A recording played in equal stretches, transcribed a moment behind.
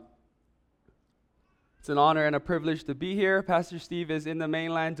It's an honor and a privilege to be here. Pastor Steve is in the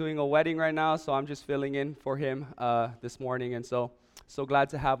mainland doing a wedding right now, so I'm just filling in for him this morning. And so glad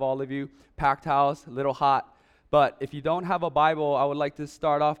to have all of you. Packed house, a little hot. But if you don't have a Bible, I would like to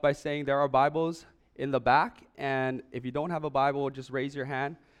start off by saying there are Bibles in the back. And if you don't have a Bible, just raise your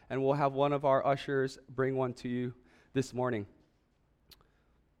hand, and we'll have one of our ushers bring one to you this morning.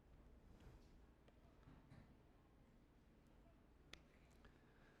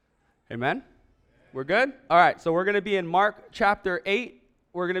 Amen? We're good? All right, so we're going to be in Mark chapter 8.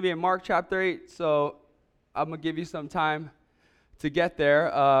 So I'm going to give you some time to get there.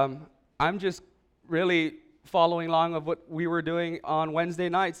 I'm just really following along of what we were doing on Wednesday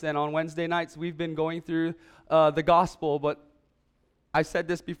nights. And on Wednesday nights, we've been going through the gospel. But I said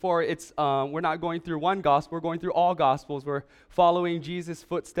this before, we're not going through one gospel. We're going through all gospels. We're following Jesus'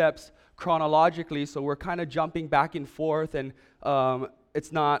 footsteps chronologically. So we're kind of jumping back and forth. And it's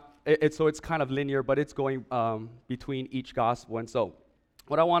kind of linear, but it's going between each gospel. And so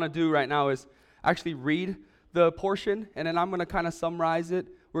what I want to do right now is actually read the portion, and then I'm going to kind of summarize it.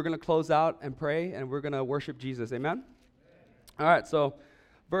 We're going to close out and pray, and we're going to worship Jesus. Amen? All right, so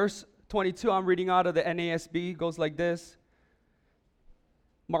verse 22, I'm reading out of the NASB, goes like this.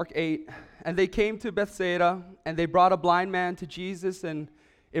 Mark 8, and they came to Bethsaida, and they brought a blind man to Jesus and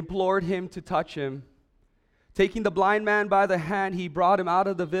implored him to touch him. Taking the blind man by the hand, he brought him out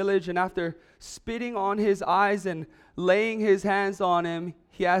of the village, and after spitting on his eyes and laying his hands on him,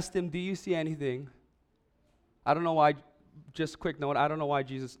 he asked him, "Do you see anything?" I don't know why, just quick note, I don't know why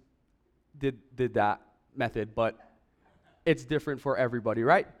Jesus did that method, but it's different for everybody,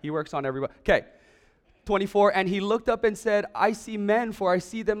 right? He works on everybody. Okay, 24, and he looked up and said, "I see men, for I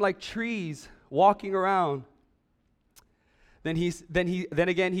see them like trees walking around." Then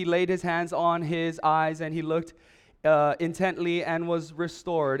again he laid his hands on his eyes, and he looked intently and was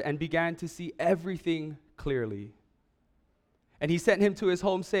restored and began to see everything clearly. And he sent him to his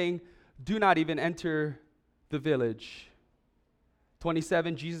home, saying, "Do not even enter the village."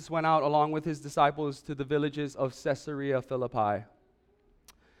 27, Jesus went out along with his disciples to the villages of Caesarea Philippi.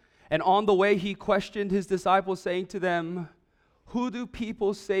 And on the way he questioned his disciples, saying to them, "Who do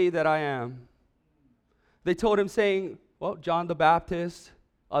people say that I am?" They told him, saying, "Well, John the Baptist,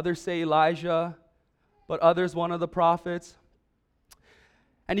 others say Elijah, but others one of the prophets."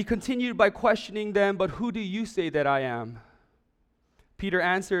 And he continued by questioning them, "But who do you say that I am?" Peter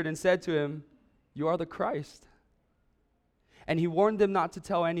answered and said to him, "You are the Christ." And he warned them not to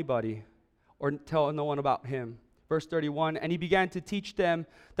tell anybody or tell no one about him. Verse 31, and he began to teach them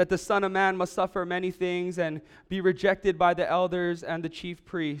that the Son of Man must suffer many things and be rejected by the elders and the chief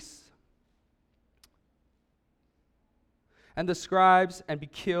priests and the scribes, and be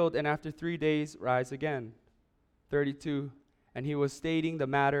killed, and after 3 days rise again. 32, and he was stating the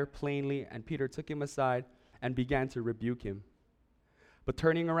matter plainly, and Peter took him aside and began to rebuke him. But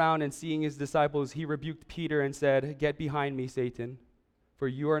turning around and seeing his disciples, he rebuked Peter and said, "Get behind me, Satan, for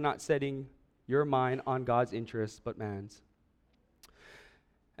you are not setting your mind on God's interests, but man's."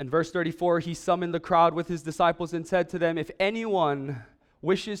 And verse 34, he summoned the crowd with his disciples and said to them, "If anyone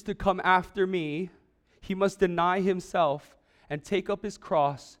wishes to come after me, he must deny himself and take up his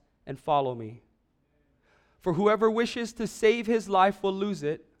cross and follow me. For whoever wishes to save his life will lose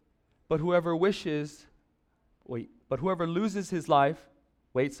it, but whoever wishes to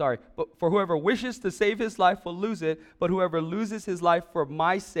save his life will lose it, but whoever loses his life for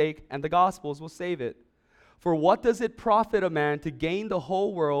my sake and the gospel's will save it. For what does it profit a man to gain the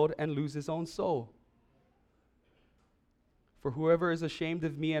whole world and lose his own soul? For whoever is ashamed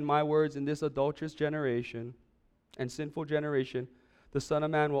of me and my words in this adulterous generation and sinful generation, the Son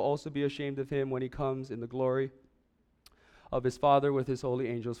of Man will also be ashamed of him when he comes in the glory of his Father with his holy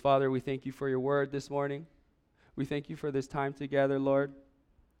angels." Father, we thank you for your word this morning. We thank you for this time together, Lord.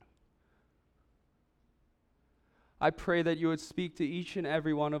 I pray that you would speak to each and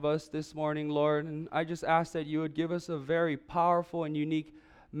every one of us this morning, Lord, and I just ask that you would give us a very powerful and unique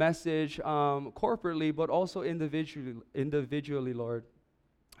message corporately, but also individually, Lord.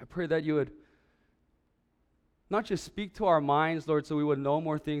 I pray that you would not just speak to our minds, Lord, so we would know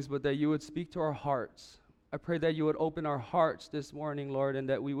more things, but that you would speak to our hearts. I pray that you would open our hearts this morning, Lord, and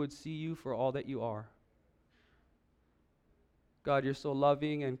that we would see you for all that you are. God, you're so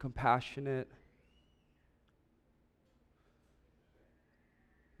loving and compassionate.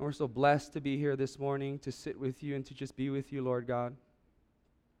 And we're so blessed to be here this morning, to sit with you and to just be with you, Lord God.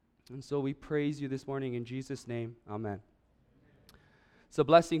 And so we praise you this morning in Jesus' name. Amen. It's a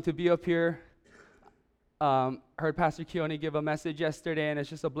blessing to be up here. Heard Pastor Keone give a message yesterday, and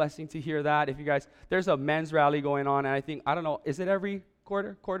it's just a blessing to hear that. If you guys, there's a men's rally going on, and I don't know, is it every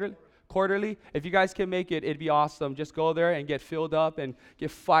quarterly? quarterly. If you guys can make it, it'd be awesome. Just go there and get filled up and get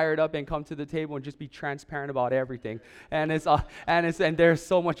fired up and come to the table and just be transparent about everything. And there's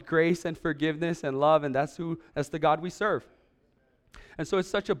so much grace and forgiveness and love, and that's the God we serve. And so it's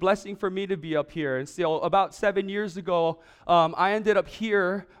such a blessing for me to be up here. And so about 7 years ago, I ended up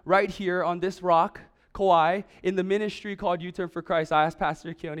right here on this rock, Kauai, in the ministry called U-Turn for Christ. I asked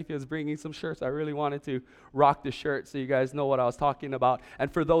Pastor Keone if he was bringing some shirts. I really wanted to rock the shirt so you guys know what I was talking about.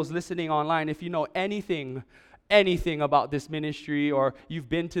 And for those listening online, if you know anything about this ministry, or you've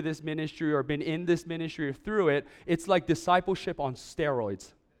been to this ministry or been in this ministry or through it, it's like discipleship on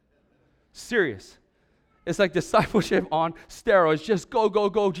steroids. Serious. It's like discipleship on steroids. Just go, go,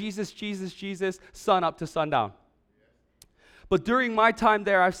 go, Jesus, Jesus, Jesus, sun up to sundown. But during my time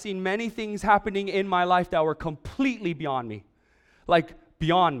there, I've seen many things happening in my life that were completely beyond me. Like,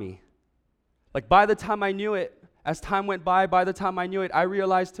 beyond me. Like, by the time I knew it, as time went by the time I knew it, I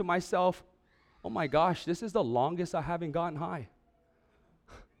realized to myself, oh my gosh, this is the longest I haven't gotten high.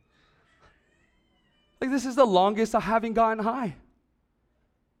 Like, this is the longest I haven't gotten high.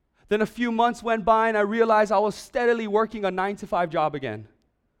 Then a few months went by and I realized I was steadily working a 9-to-5 job again.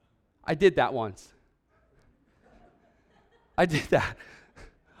 I did that once. I did that.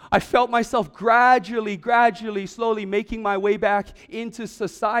 I felt myself gradually, slowly making my way back into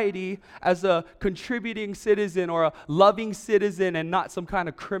society as a contributing citizen or a loving citizen and not some kind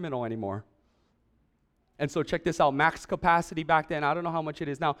of criminal anymore. And so check this out. Max capacity back then, I don't know how much it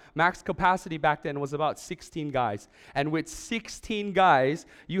is now. Max capacity back then was about 16 guys. And with 16 guys,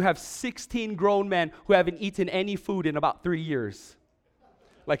 you have 16 grown men who haven't eaten any food in about 3 years.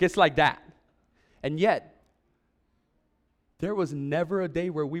 Like, it's like that. And yet, there was never a day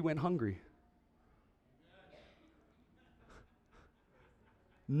where we went hungry.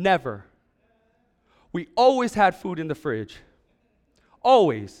 Never. We always had food in the fridge.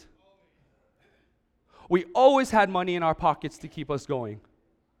 Always. We always had money in our pockets to keep us going.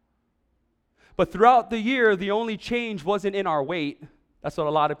 But throughout the year, the only change wasn't in our weight. That's what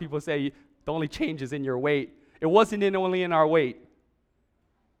a lot of people say. The only change is in your weight. It wasn't only in our weight.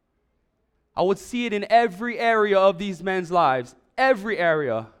 I would see it in every area of these men's lives, every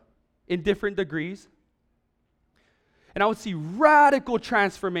area, in different degrees. And I would see radical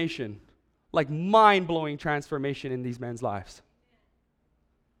transformation, like mind-blowing transformation in these men's lives.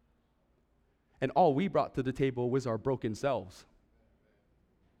 And all we brought to the table was our broken selves.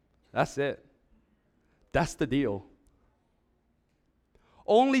 That's it. That's the deal.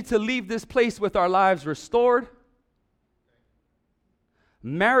 Only to leave this place with our lives restored,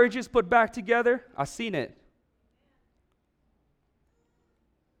 marriages put back together. I've seen it.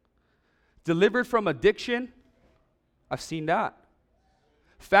 Delivered from addiction. I've seen that.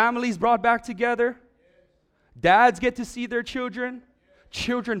 Families brought back together. Dads get to see their children.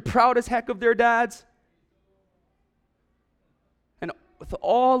 Children proud as heck of their dads. And with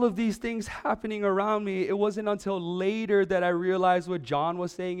all of these things happening around me, it wasn't until later that I realized what John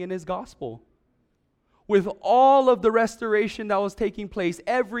was saying in his gospel. With all of the restoration that was taking place,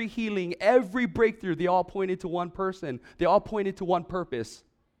 every healing, every breakthrough, they all pointed to one person. They all pointed to one purpose.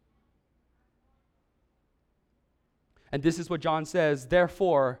 And this is what John says,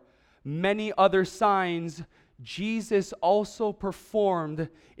 therefore, many other signs Jesus also performed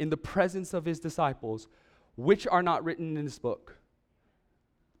in the presence of his disciples, which are not written in this book.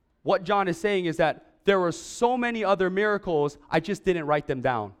 What John is saying is that there were so many other miracles, I just didn't write them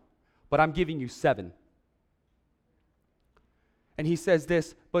down. But I'm giving you 7. And he says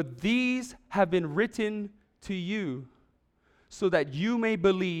this, but these have been written to you so that you may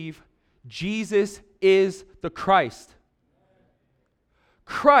believe Jesus is the Christ.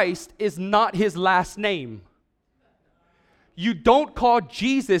 Christ is not his last name. You don't call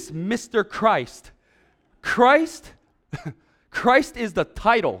Jesus Mr. Christ. Christ is the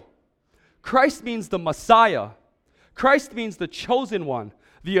title. Christ means the Messiah. Christ means the chosen one,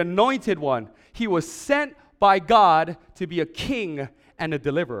 the anointed one. He was sent by God to be a king and a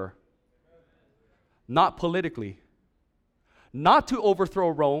deliverer. Not politically. Not to overthrow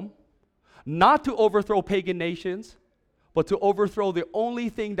Rome. Not to overthrow pagan nations. But to overthrow the only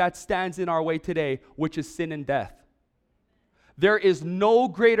thing that stands in our way today, which is sin and death. There is no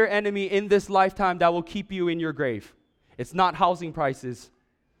greater enemy in this lifetime that will keep you in your grave. It's not housing prices.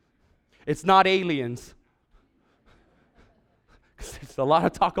 It's not aliens. There's a lot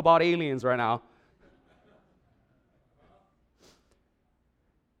of talk about aliens right now.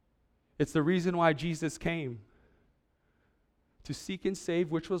 It's the reason why Jesus came. To seek and save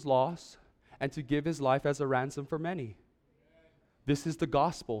which was lost, and to give his life as a ransom for many. This is the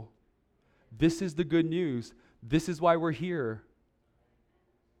gospel. This is the good news. This is why we're here.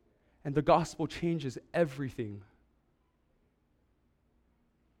 And the gospel changes everything.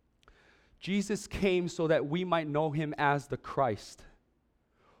 Jesus came so that we might know him as the Christ,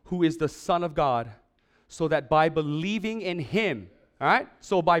 who is the Son of God, so that by believing in him, all right?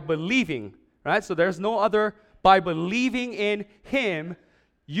 So by believing, right? So there's no other, by believing in him,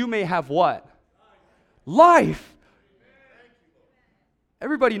 you may have what? Life.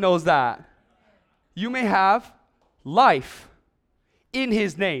 Everybody knows that. You may have life in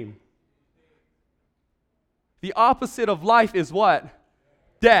his name. The opposite of life is what?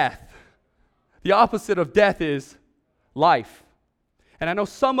 Death. The opposite of death is life. And I know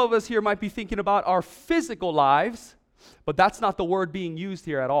some of us here might be thinking about our physical lives, but that's not the word being used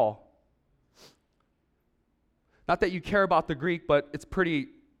here at all. Not that you care about the Greek, but it's pretty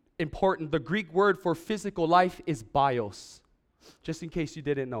important. The Greek word for physical life is bios, just in case you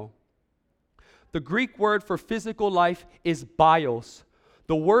didn't know. The Greek word for physical life is bios.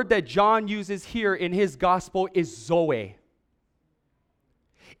 The word that John uses here in his gospel is zoe.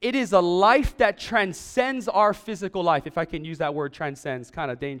 It is a life that transcends our physical life. If I can use that word, transcends,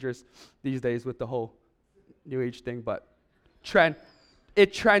 kind of dangerous these days with the whole New Age thing, but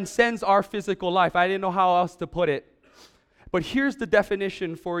it transcends our physical life. I didn't know how else to put it. But here's the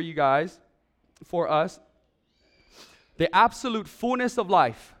definition for you guys, for us. The absolute fullness of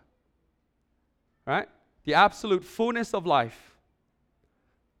life, right? The absolute fullness of life,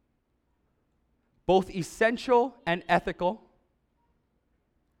 both essential and ethical,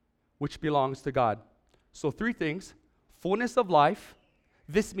 which belongs to God. So 3 things. Fullness of life.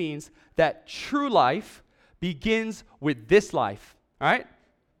 This means that true life begins with this life. All right?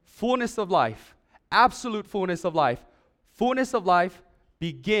 Fullness of life. Absolute fullness of life. Fullness of life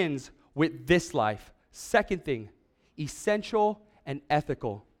begins with this life. Second thing, essential and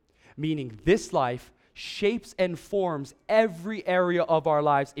ethical. Meaning this life shapes and forms every area of our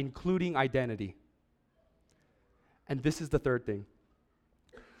lives, including identity. And this is the third thing.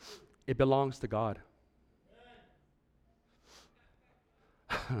 It belongs to God.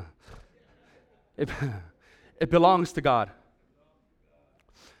 It belongs to God.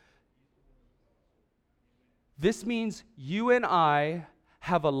 This means you and I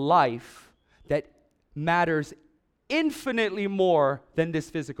have a life that matters infinitely more than this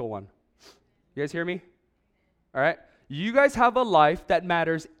physical one. You guys hear me? All right? You guys have a life that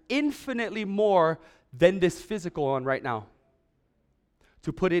matters infinitely more than this physical one right now.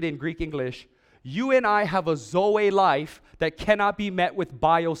 To put it in Greek English, you and I have a zoe life that cannot be met with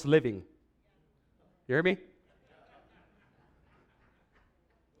bios living. You hear me?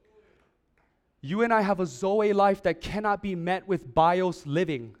 You and I have a zoe life that cannot be met with bios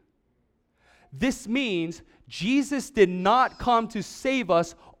living. This means Jesus did not come to save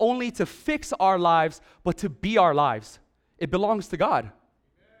us only to fix our lives, but to be our lives. It belongs to God.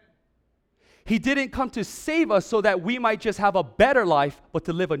 He didn't come to save us so that we might just have a better life, but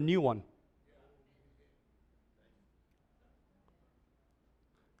to live a new one.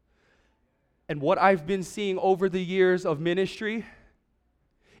 And what I've been seeing over the years of ministry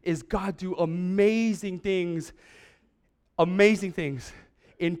is God do amazing things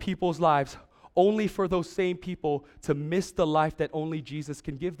in people's lives, only for those same people to miss the life that only Jesus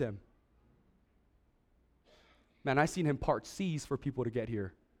can give them. Man, I've seen him part seas for people to get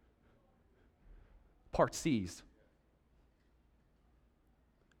here. Part seas.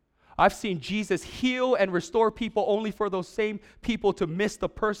 I've seen Jesus heal and restore people only for those same people to miss the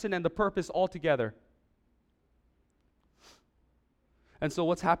person and the purpose altogether. And so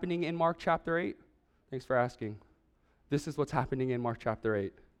what's happening in Mark chapter 8? Thanks for asking. This is what's happening in Mark chapter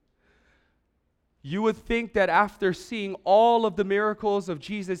 8. You would think that after seeing all of the miracles of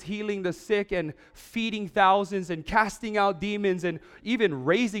Jesus healing the sick and feeding thousands and casting out demons and even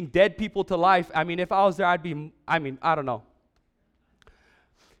raising dead people to life, if I was there, I don't know.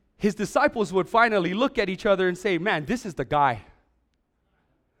 His disciples would finally look at each other and say, man, this is the guy.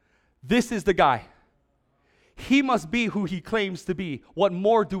 This is the guy. He must be who he claims to be. What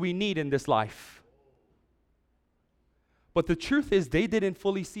more do we need in this life? But the truth is, they didn't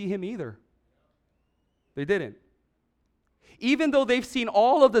fully see him either. They didn't. Even though they've seen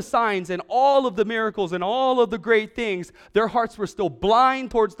all of the signs and all of the miracles and all of the great things, their hearts were still blind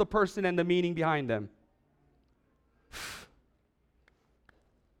towards the person and the meaning behind them.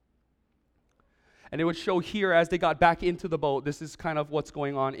 And it would show here as they got back into the boat. This is kind of what's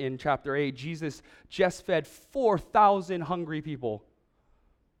going on in chapter 8. Jesus just fed 4,000 hungry people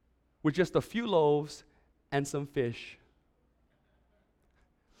with just a few loaves and some fish.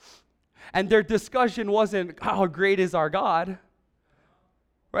 And their discussion wasn't, how great is our God?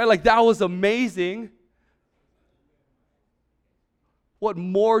 Right? Like, that was amazing. what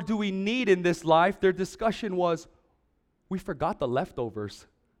more do we need in this life? Their discussion was, we forgot the leftovers.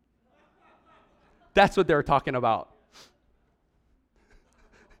 That's what they were talking about.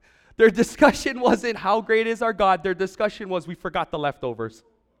 Their discussion wasn't how great is our God. Their discussion was we forgot the leftovers.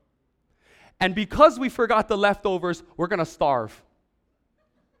 And because we forgot the leftovers, we're going to starve.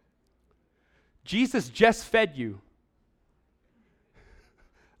 Jesus just fed you.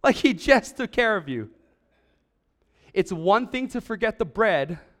 Like he just took care of you. It's one thing to forget the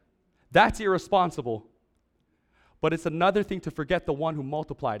bread. That's irresponsible. But it's another thing to forget the one who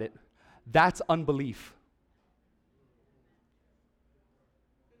multiplied it. That's unbelief.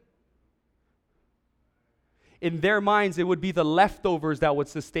 In their minds, it would be the leftovers that would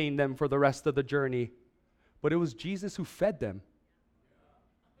sustain them for the rest of the journey. But it was Jesus who fed them.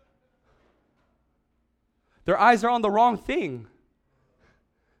 Their eyes are on the wrong thing.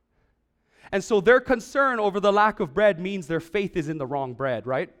 And so their concern over the lack of bread means their faith is in the wrong bread,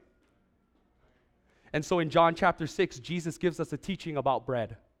 right? And so in John chapter 6, Jesus gives us a teaching about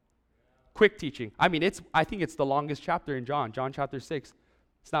bread. Quick teaching. I think it's the longest chapter in John chapter 6.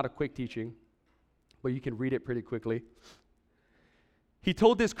 It's not a quick teaching, but you can read it pretty quickly. He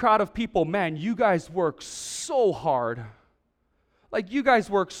told this crowd of people, man, you guys work so hard. Like you guys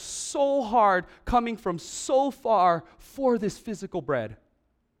work so hard coming from so far for this physical bread.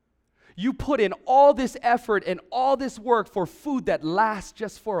 You put in all this effort and all this work for food that lasts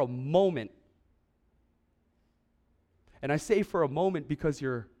just for a moment. And I say for a moment because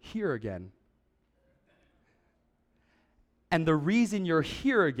you're here again. And the reason you're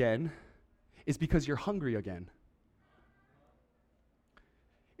here again is because you're hungry again.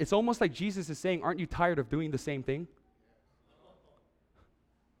 It's almost like Jesus is saying, aren't you tired of doing the same thing?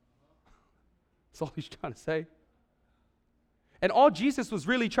 That's all he's trying to say. And all Jesus was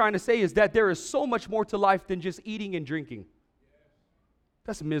really trying to say is that there is so much more to life than just eating and drinking.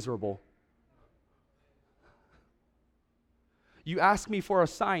 That's miserable. You ask me for a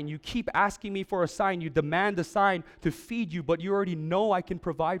sign. You keep asking me for a sign. You demand a sign to feed you, but you already know I can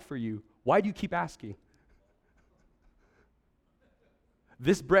provide for you. Why do you keep asking?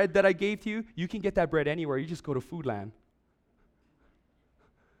 This bread that I gave to you, you can get that bread anywhere. You just go to Foodland.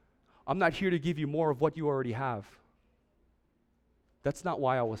 I'm not here to give you more of what you already have. That's not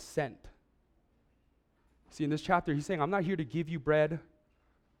why I was sent. See, in this chapter, he's saying, I'm not here to give you bread.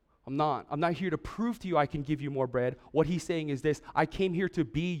 I'm not here to prove to you I can give you more bread. What he's saying is this, I came here to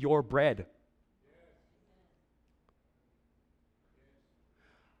be your bread.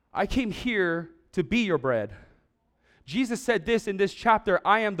 I came here to be your bread. Jesus said this in this chapter,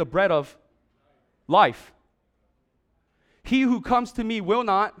 I am the bread of life. He who comes to me will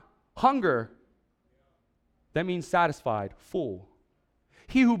not hunger. That means satisfied, full.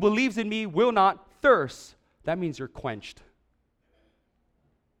 He who believes in me will not thirst. That means you're quenched.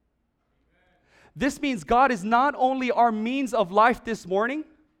 This means God is not only our means of life this morning,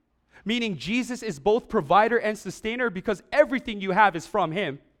 meaning Jesus is both provider and sustainer because everything you have is from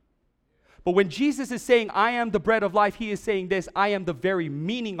him. But when Jesus is saying, I am the bread of life, he is saying this, I am the very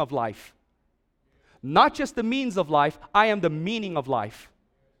meaning of life. Not just the means of life, I am the meaning of life.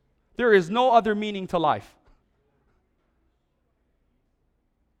 There is no other meaning to life.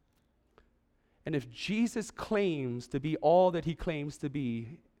 And if Jesus claims to be all that he claims to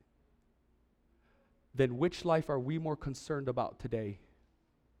be, then which life are we more concerned about today?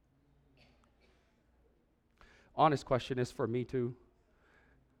 Honest question is for me too.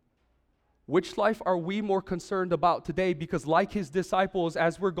 Which life are we more concerned about today? Because like his disciples,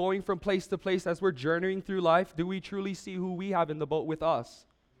 as we're going from place to place, as we're journeying through life, do we truly see who we have in the boat with us?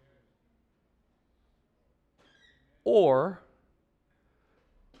 Or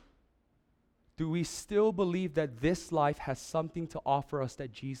do we still believe that this life has something to offer us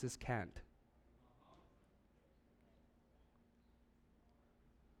that Jesus can't?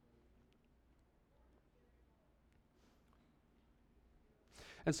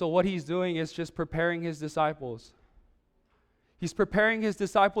 And so what he's doing is just preparing his disciples. He's preparing his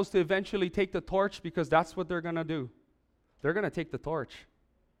disciples to eventually take the torch because that's what they're going to do. They're going to take the torch.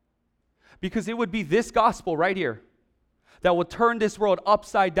 Because it would be this gospel right here that would turn this world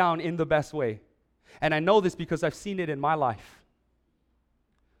upside down in the best way. And I know this because I've seen it in my life.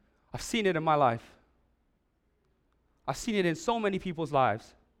 I've seen it in my life. I've seen it in so many people's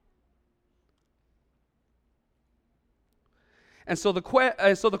lives. And so the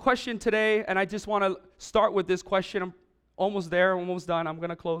question today, and I just want to start with this question. I'm almost there, almost done. I'm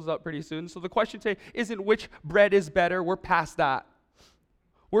going to close up pretty soon. So the question today isn't which bread is better. We're past that.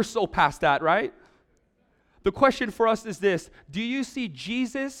 We're so past that, right? The question for us is this. Do you see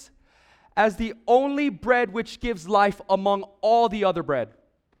Jesus as the only bread which gives life among all the other bread.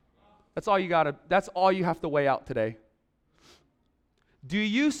 That's all you have to weigh out today. Do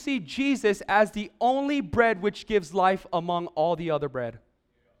you see Jesus as the only bread which gives life among all the other bread?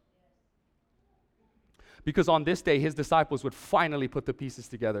 Because on this day, his disciples would finally put the pieces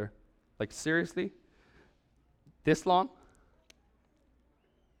together. Like, seriously? This long?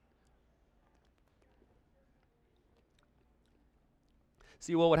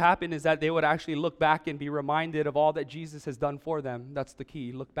 See, what would happen is that they would actually look back and be reminded of all that Jesus has done for them. That's the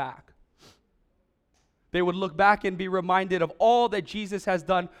key. Look back. They would look back and be reminded of all that Jesus has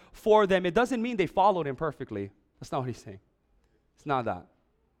done for them. It doesn't mean they followed him perfectly. That's not what he's saying. It's not that.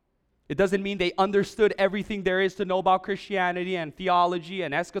 It doesn't mean they understood everything there is to know about Christianity and theology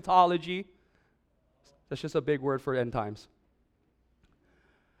and eschatology. That's just a big word for end times.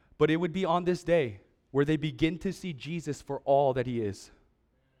 But it would be on this day where they begin to see Jesus for all that he is.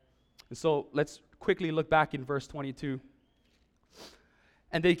 And so let's quickly look back in verse 22.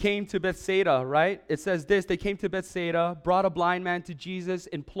 And they came to Bethsaida, right? It says this, they came to Bethsaida, brought a blind man to Jesus,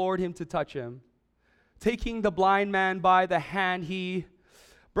 implored him to touch him. Taking the blind man by the hand, he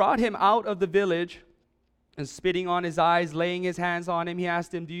brought him out of the village, and spitting on his eyes, laying his hands on him, he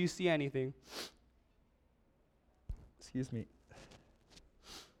asked him, "Do you see anything?" Excuse me.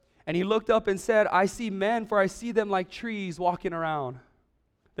 And he looked up and said, "I see men, for I see them like trees walking around."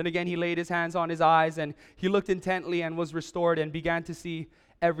 Then again he laid his hands on his eyes, and he looked intently and was restored and began to see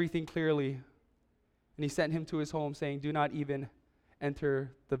everything clearly. And he sent him to his home, saying, "Do not even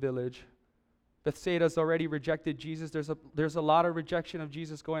enter the village." Bethsaida's already rejected Jesus. There's a lot of rejection of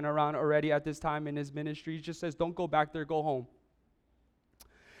Jesus going around already at this time in his ministry. He just says, don't go back there, go home.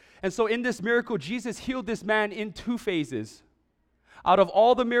 And so in this miracle, Jesus healed this man in 2 phases. Out of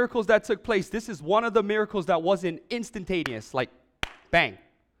all the miracles that took place, this is one of the miracles that wasn't instantaneous, like bang.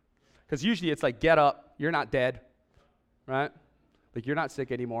 Because usually it's like, get up, you're not dead, right? Like, you're not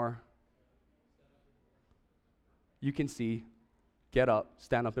sick anymore. You can see, get up,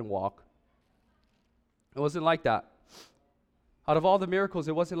 stand up and walk. It wasn't like that. Out of all the miracles,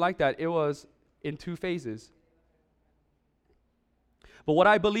 it wasn't like that. It was in 2 phases. But what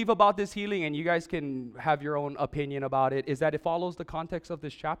I believe about this healing, and you guys can have your own opinion about it, is that it follows the context of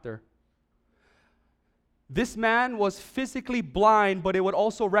this chapter. This man was physically blind, but it would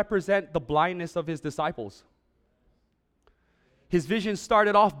also represent the blindness of his disciples. His vision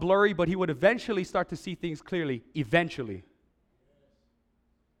started off blurry, but he would eventually start to see things clearly, eventually.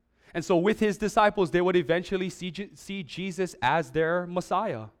 And so with his disciples, they would eventually see Jesus as their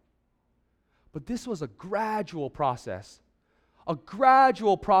Messiah. But this was a gradual process. A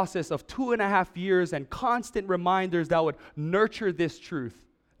gradual process of 2.5 years and constant reminders that would nurture this truth,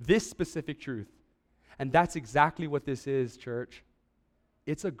 this specific truth. And that's exactly what this is, church.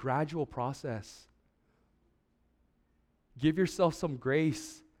 It's a gradual process. Give yourself some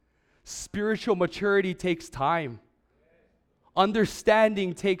grace. Spiritual maturity takes time.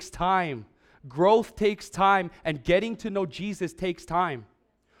 Understanding takes time. Growth takes time. And getting to know Jesus takes time.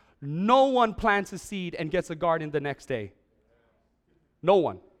 No one plants a seed and gets a garden the next day. No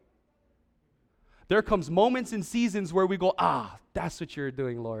one. There comes moments and seasons where we go, that's what you're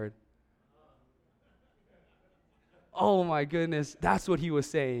doing, Lord. Oh my goodness, that's what he was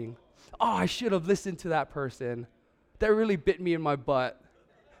saying. I should have listened to that person. That really bit me in my butt.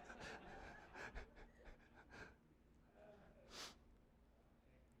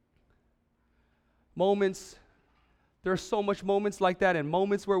 Moments, there are so much moments like that, and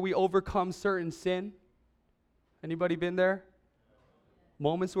moments where we overcome certain sin. Anybody been there?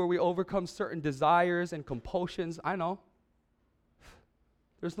 Moments where we overcome certain desires and compulsions. I know.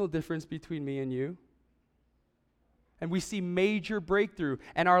 There's no difference between me and you. And we see major breakthrough,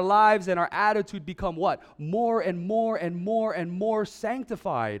 and our lives and our attitude become what? More and more and more and more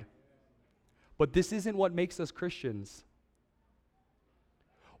sanctified. But this isn't what makes us Christians.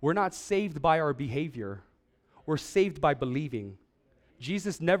 We're not saved by our behavior. We're saved by believing.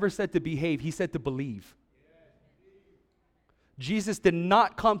 Jesus never said to behave, he said to believe. Jesus did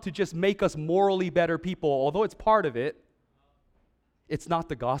not come to just make us morally better people, although it's part of it. It's not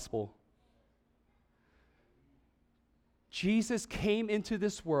the gospel. Jesus came into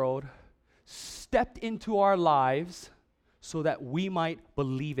this world, stepped into our lives so that we might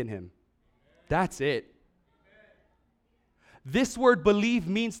believe in him. That's it. This word believe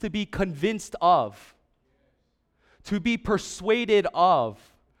means to be convinced of, to be persuaded of,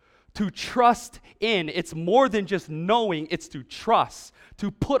 to trust in. It's more than just knowing, it's to trust,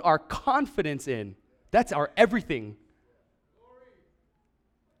 to put our confidence in. That's our everything.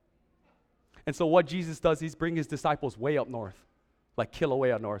 And so what Jesus does, he's bring his disciples way up north. like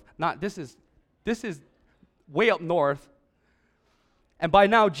Kilauea north. This is way up north. And by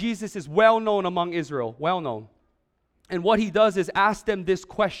now, Jesus is well known among Israel, well known. And what he does is ask them this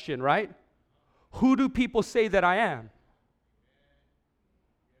question, right? Who do people say that I am?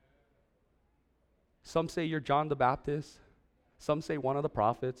 Some say you're John the Baptist. Some say one of the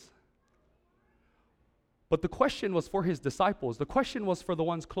prophets. But the question was for his disciples. The question was for the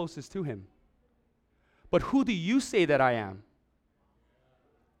ones closest to him. But who do you say that I am?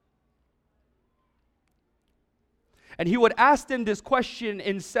 And he would ask them this question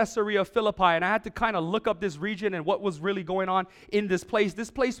in Caesarea Philippi, and I had to kind of look up this region and what was really going on in this place.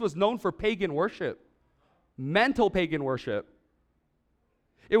 This place was known for pagan worship, mental pagan worship.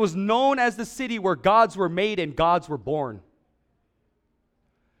 It was known as the city where gods were made and gods were born.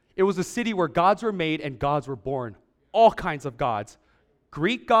 It was a city where gods were made and gods were born. All kinds of gods.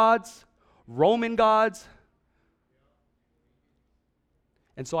 Greek gods, Roman gods.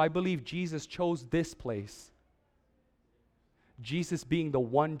 And so I believe Jesus chose this place. Jesus being the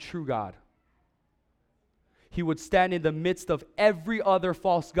one true God. He would stand in the midst of every other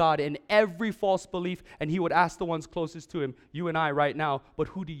false god and every false belief, and he would ask the ones closest to him, you and I right now, but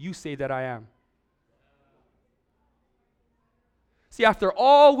who do you say that I am? See, after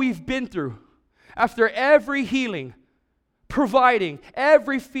all we've been through, after every healing, providing,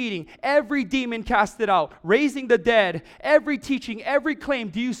 every feeding, every demon casted out, raising the dead, every teaching, every claim,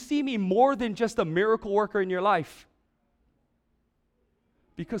 do you see me more than just a miracle worker in your life?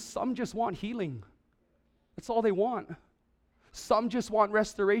 Because some just want healing. That's all they want. Some just want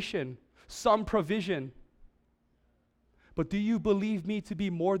restoration, some provision. But do you believe me to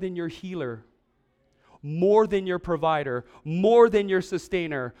be more than your healer, more than your provider, more than your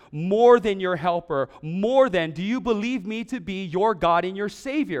sustainer, more than your helper, more than, do you believe me to be your God and your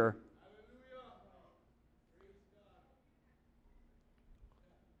Savior?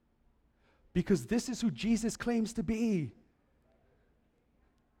 Because this is who Jesus claims to be.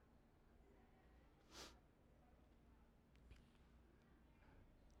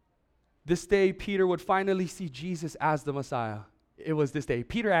 This day, Peter would finally see Jesus as the Messiah. It was this day.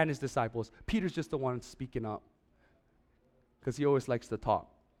 Peter and his disciples. Peter's just the one speaking up because he always likes to talk.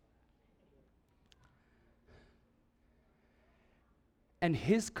 And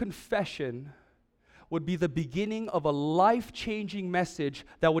his confession would be the beginning of a life-changing message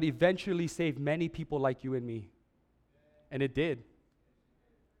that would eventually save many people like you and me. And it did.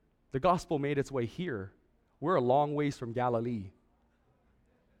 The gospel made its way here. We're a long ways from Galilee.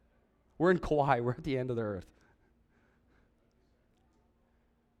 We're in Kauai. We're at the end of the earth.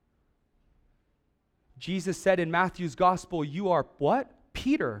 Jesus said in Matthew's gospel, you are what?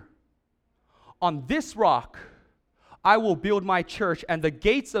 Peter. On this rock, I will build my church, and the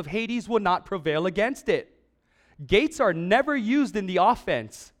gates of Hades will not prevail against it. Gates are never used in the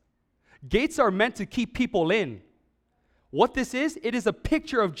offense. Gates are meant to keep people in. What this is, it is a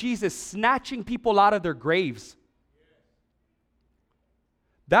picture of Jesus snatching people out of their graves.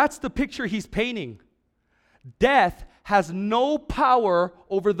 That's the picture he's painting. Death has no power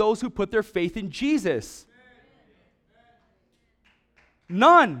over those who put their faith in Jesus.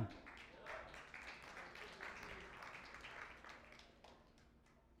 None.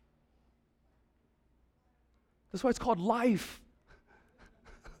 That's why it's called life.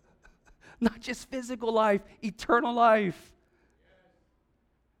 Not just physical life, eternal life.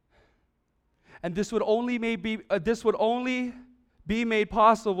 And this would only be made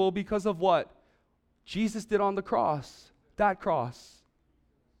possible because of what Jesus did on the cross. That cross.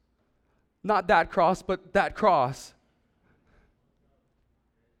 Not that cross, but that cross.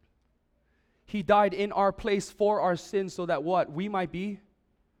 He died in our place for our sins so that what? We might be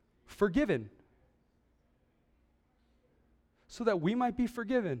forgiven. So that we might be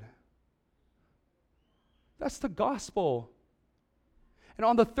forgiven. That's the gospel. And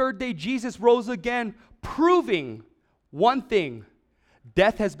on the third day, Jesus rose again, proving one thing.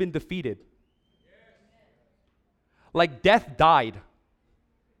 Death has been defeated. Like death died.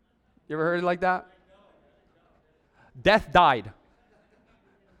 You ever heard it like that? Death died.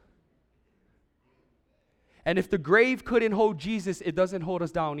 And if the grave couldn't hold Jesus, it doesn't hold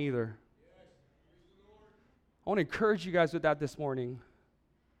us down either. I want to encourage you guys with that this morning.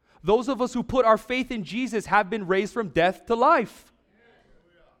 Those of us who put our faith in Jesus have been raised from death to life.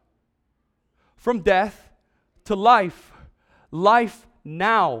 From death to life. Life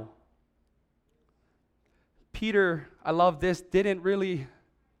now. Peter, I love this, didn't really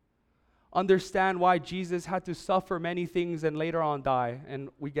understand why Jesus had to suffer many things and later on die. And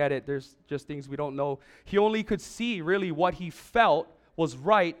we get it. There's just things we don't know. He only could see really what he felt was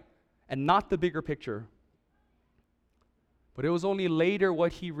right and not the bigger picture. But it was only later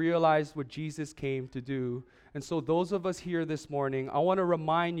what he realized what Jesus came to do. And so those of us here this morning, I want to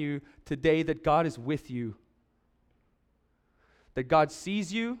remind you today that God is with you. That God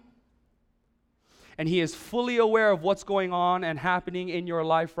sees you, and he is fully aware of what's going on and happening in your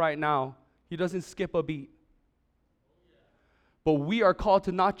life right now. He doesn't skip a beat. But we are called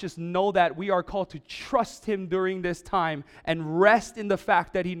to not just know that, we are called to trust him during this time and rest in the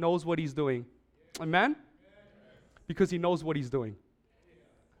fact that he knows what he's doing. Amen? Because he knows what he's doing.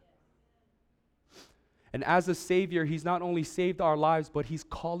 And as a Savior, he's not only saved our lives, but he's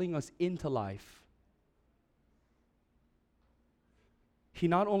calling us into life. He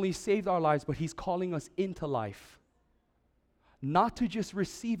not only saved our lives, but he's calling us into life. Not to just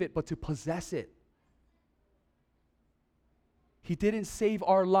receive it, but to possess it. He didn't save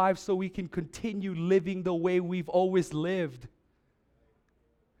our lives so we can continue living the way we've always lived.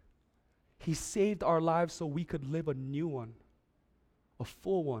 He saved our lives so we could live a new one, a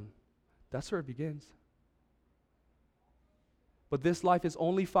full one. That's where it begins. But this life is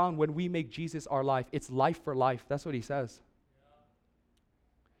only found when we make Jesus our life. It's life for life. That's what he says.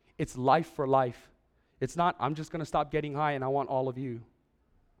 It's life for life. It's not, I'm just going to stop getting high and I want all of you.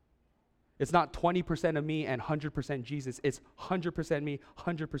 It's not 20% of me and 100% Jesus. It's 100% me,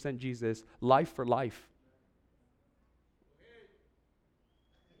 100% Jesus. Life for life.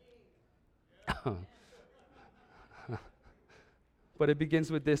 But it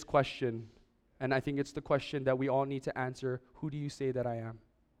begins with this question, and I think it's the question that we all need to answer. Who do you say that I am?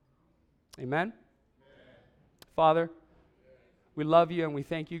 Amen? Father, we love you and we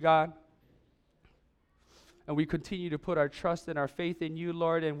thank you, God. And we continue to put our trust and our faith in you,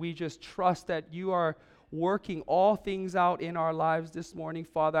 Lord, and we just trust that you are working all things out in our lives this morning.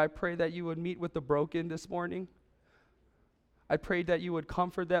 Father, I pray that you would meet with the broken this morning. I pray that you would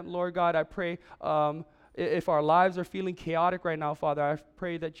comfort them, Lord God. I pray if our lives are feeling chaotic right now, Father, I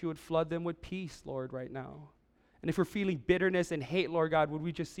pray that you would flood them with peace, Lord, right now. And if we're feeling bitterness and hate, Lord God, would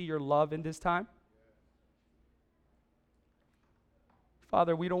we just see your love in this time?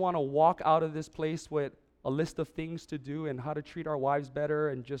 Father, we don't want to walk out of this place with a list of things to do and how to treat our wives better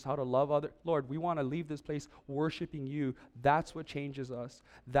and just how to love others. Lord, we want to leave this place worshiping you. That's what changes us.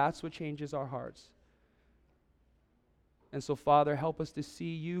 That's what changes our hearts. And so, Father, help us to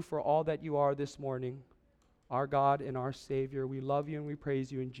see you for all that you are this morning, our God and our Savior. We love you and we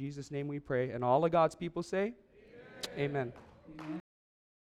praise you. In Jesus' name we pray. And all of God's people say, Amen. Amen.